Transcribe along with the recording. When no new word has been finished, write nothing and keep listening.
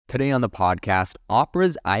Today on the podcast,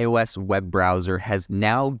 Opera's iOS web browser has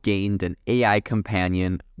now gained an AI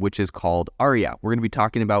companion, which is called Aria. We're going to be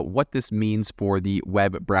talking about what this means for the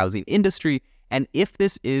web browsing industry and if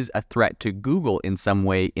this is a threat to Google in some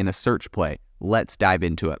way in a search play. Let's dive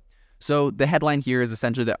into it. So the headline here is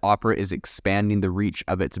essentially that Opera is expanding the reach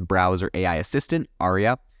of its browser AI assistant,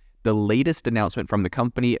 Aria. The latest announcement from the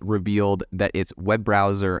company revealed that its web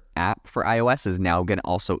browser app for iOS is now going to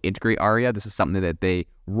also integrate Aria. This is something that they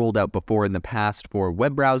rolled out before in the past for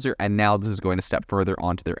web browser, and now this is going to step further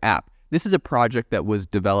onto their app. This is a project that was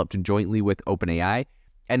developed jointly with OpenAI,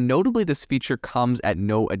 and notably this feature comes at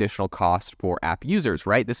no additional cost for app users,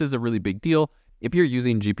 right? This is a really big deal. If you're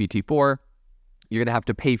using GPT-4, you're going to have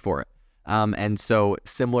to pay for it. And so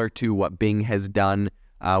similar to what Bing has done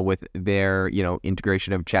with their,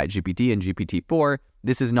 integration of ChatGPT and GPT-4,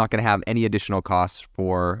 this is not going to have any additional costs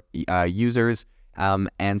for users.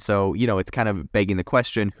 And so, it's kind of begging the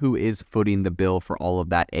question, who is footing the bill for all of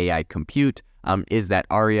that AI compute? Is that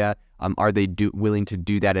Aria? Are they willing to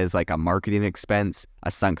do that as like a marketing expense,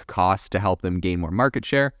 a sunk cost to help them gain more market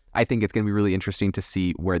share? I think it's going to be really interesting to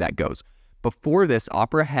see where that goes. Before this,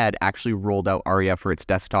 Opera had actually rolled out Aria for its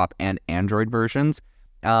desktop and Android versions,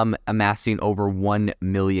 amassing over 1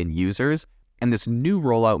 million users. And this new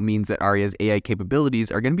rollout means that Aria's AI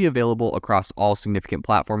capabilities are going to be available across all significant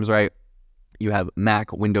platforms, right? You have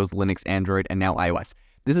Mac, Windows, Linux, Android, and now iOS.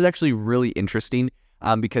 This is actually really interesting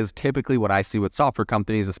because typically what I see with software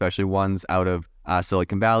companies, especially ones out of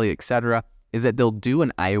Silicon Valley, etc., is that they'll do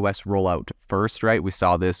an iOS rollout first, right? We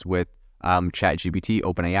saw this with ChatGPT,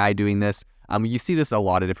 OpenAI doing this. You see this a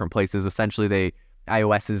lot of different places. Essentially,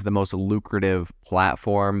 iOS is the most lucrative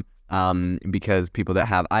platform because people that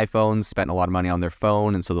have iPhones spend a lot of money on their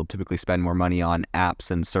phone, and so they'll typically spend more money on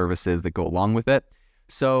apps and services that go along with it.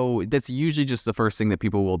 So that's usually just the first thing that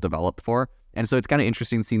people will develop for. And so it's kind of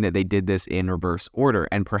interesting seeing that they did this in reverse order,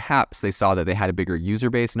 and perhaps they saw that they had a bigger user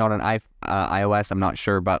base, not on iOS. I'm not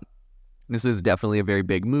sure, but this is definitely a very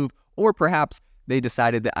big move. Or perhaps they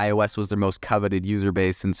decided that iOS was their most coveted user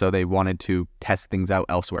base, and so they wanted to test things out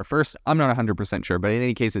elsewhere first. I'm not 100% sure, but in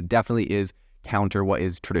any case, it definitely is counter what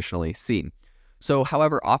is traditionally seen. So,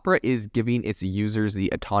 however, Opera is giving its users the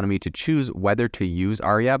autonomy to choose whether to use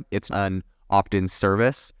Aria. It's an opt-in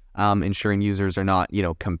service, ensuring users are not,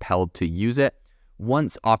 compelled to use it.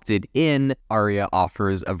 Once opted in, Aria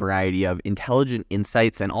offers a variety of intelligent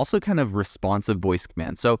insights and also kind of responsive voice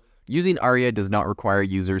commands. So using Aria does not require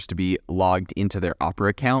users to be logged into their Opera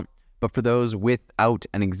account, but for those without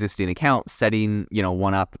an existing account, setting,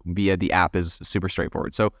 one up via the app is super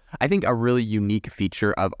straightforward. So I think a really unique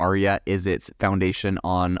feature of Aria is its foundation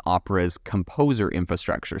on Opera's composer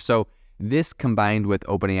infrastructure. So this, combined with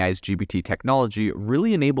OpenAI's GPT technology,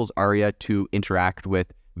 really enables Aria to interact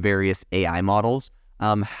with various AI models.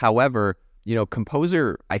 However,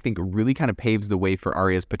 Composer, I think, really kind of paves the way for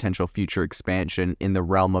Aria's potential future expansion in the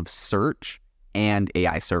realm of search and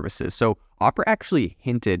AI services. So Opera actually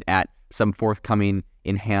hinted at some forthcoming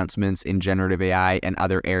enhancements in generative AI and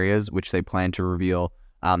other areas, which they plan to reveal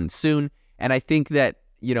soon. And I think that,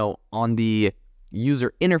 on the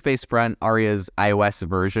user interface front, Aria's iOS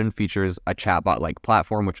version features a chatbot-like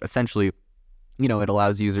platform, which essentially, it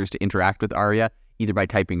allows users to interact with Aria either by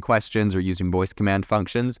typing questions or using voice command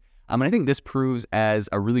functions. And I think this proves as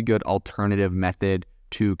a really good alternative method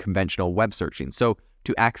to conventional web searching. So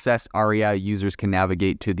to access Aria, users can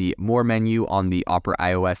navigate to the More menu on the Opera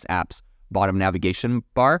iOS app's bottom navigation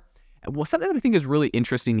bar. Well, something that I think is really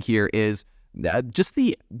interesting here is just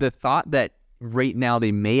the thought that right now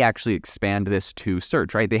they may actually expand this to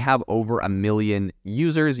search, right? They have over 1 million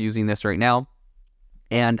users using this right now.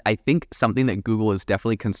 And I think something that Google is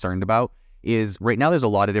definitely concerned about is right now there's a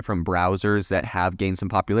lot of different browsers that have gained some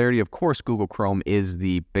popularity. Of course, Google Chrome is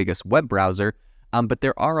the biggest web browser, but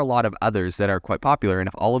there are a lot of others that are quite popular. And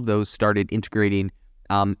if all of those started integrating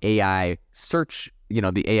AI search,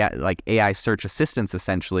 the AI search assistants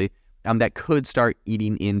essentially, that could start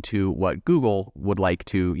eating into what Google would like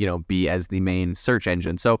to, be as the main search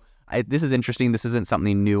engine. So this is interesting. This isn't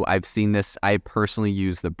something new. I've seen this. I personally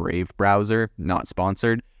use the Brave browser, not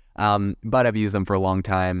sponsored. But I've used them for a long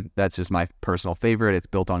time. That's just my personal favorite. It's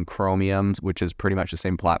built on Chromium, which is pretty much the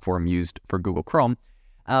same platform used for Google Chrome.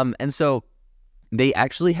 And so they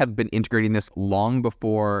actually have been integrating this long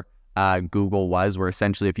before Google was, where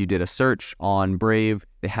essentially if you did a search on Brave,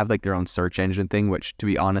 they have like their own search engine thing, which to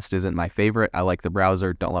be honest isn't my favorite. I like the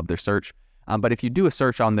browser, don't love their search. But if you do a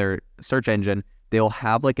search on their search engine, they'll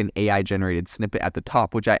have like an AI generated snippet at the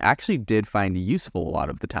top, which I actually did find useful a lot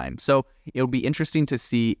of the time. So it'll be interesting to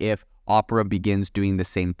see if Opera begins doing the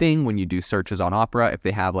same thing when you do searches on Opera, if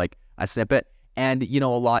they have like a snippet. And,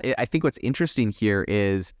 I think what's interesting here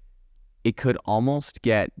is it could almost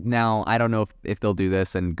get, now, I don't know if they'll do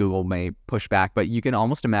this and Google may push back, but you can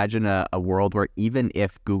almost imagine a world where even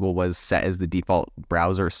if Google was set as the default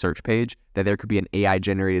browser search page, that there could be an AI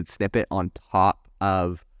generated snippet on top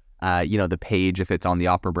of, the page, if it's on the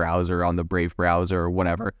Opera browser, on the Brave browser, or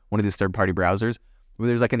whatever, one of these third-party browsers, where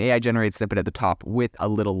there's like an AI generated snippet at the top with a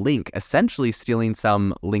little link, essentially stealing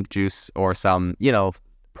some link juice or some,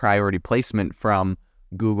 priority placement from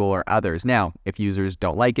Google or others. Now, if users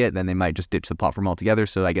don't like it, then they might just ditch the platform altogether.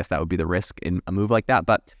 So I guess that would be the risk in a move like that.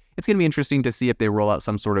 But it's going to be interesting to see if they roll out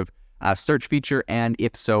some sort of search feature, and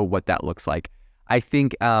if so, what that looks like. I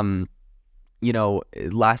think,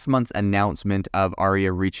 last month's announcement of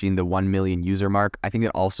Aria reaching the 1 million user mark, I think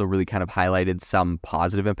it also really kind of highlighted some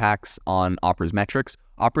positive impacts on Opera's metrics.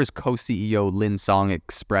 Opera's co-CEO Lin Song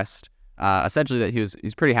expressed essentially that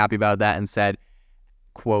he's pretty happy about that and said,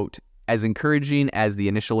 quote, "As encouraging as the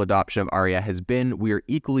initial adoption of Aria has been, we are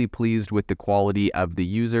equally pleased with the quality of the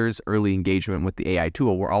users' early engagement with the AI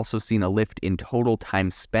tool. We're also seeing a lift in total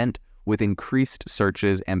time spent with increased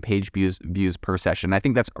searches and page views per session." I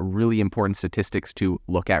think that's a really important statistics to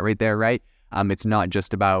look at right there, right? It's not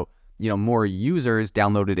just about, more users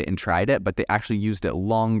downloaded it and tried it, but they actually used it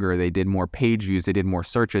longer. They did more page views, they did more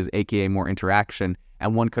searches, aka more interaction.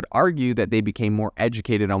 And one could argue that they became more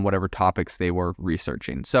educated on whatever topics they were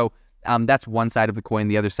researching. So that's one side of the coin.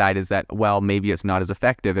 The other side is that, well, maybe it's not as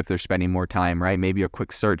effective if they're spending more time, right? Maybe a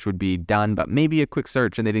quick search would be done, but maybe a quick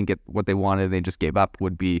search and they didn't get what they wanted, they just gave up,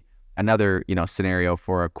 would be another, scenario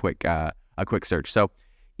for a quick search. So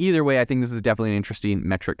either way, I think this is definitely an interesting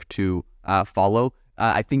metric to follow.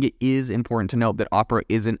 I think it is important to note that Opera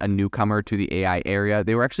isn't a newcomer to the AI area.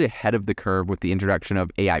 They were actually ahead of the curve with the introduction of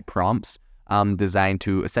AI prompts, designed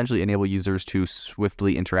to essentially enable users to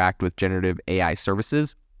swiftly interact with generative AI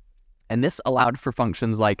services. And this allowed for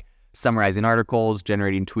functions like summarizing articles,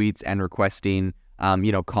 generating tweets, and requesting,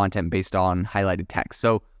 content based on highlighted text.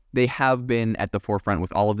 So they have been at the forefront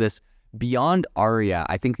with all of this. Beyond Aria,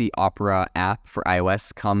 I think the Opera app for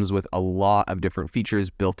iOS comes with a lot of different features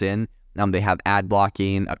built in. They have ad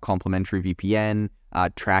blocking, a complementary VPN,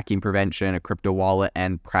 tracking prevention, a crypto wallet,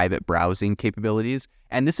 and private browsing capabilities.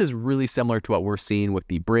 And this is really similar to what we're seeing with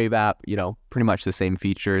the Brave app, pretty much the same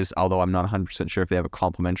features, although I'm not 100% sure if they have a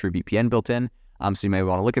complementary VPN built in. So you may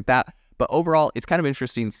want to look at that. But overall, it's kind of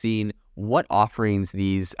interesting seeing what offerings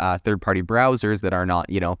these third-party browsers that are not,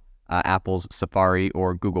 Apple's Safari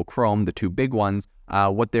or Google Chrome, the two big ones,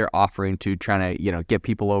 what they're offering to try to, get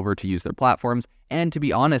people over to use their platforms. And to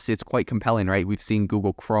be honest, it's quite compelling, right? We've seen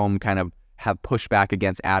Google Chrome kind of have pushback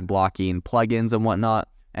against ad blocking plugins and whatnot.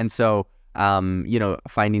 And so,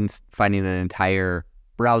 finding an entire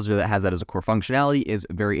browser that has that as a core functionality is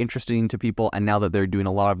very interesting to people. And now that they're doing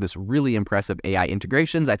a lot of this really impressive AI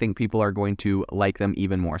integrations, I think people are going to like them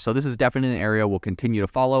even more. So this is definitely an area we'll continue to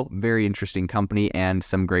follow. Very interesting company and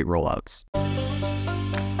some great rollouts.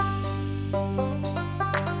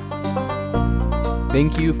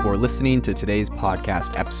 Thank you for listening to today's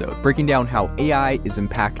podcast episode, breaking down how AI is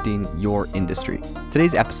impacting your industry.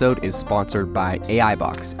 Today's episode is sponsored by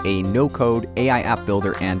AIbox, a no-code AI app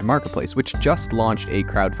builder and marketplace, which just launched a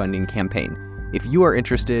crowdfunding campaign. If you are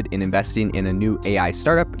interested in investing in a new AI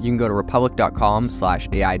startup, you can go to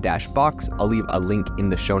republic.com/AI-box. I'll leave a link in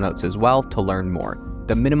the show notes as well to learn more.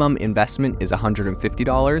 The minimum investment is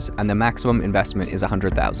 $150 and the maximum investment is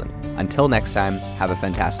 $100,000. Until next time, have a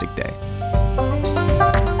fantastic day.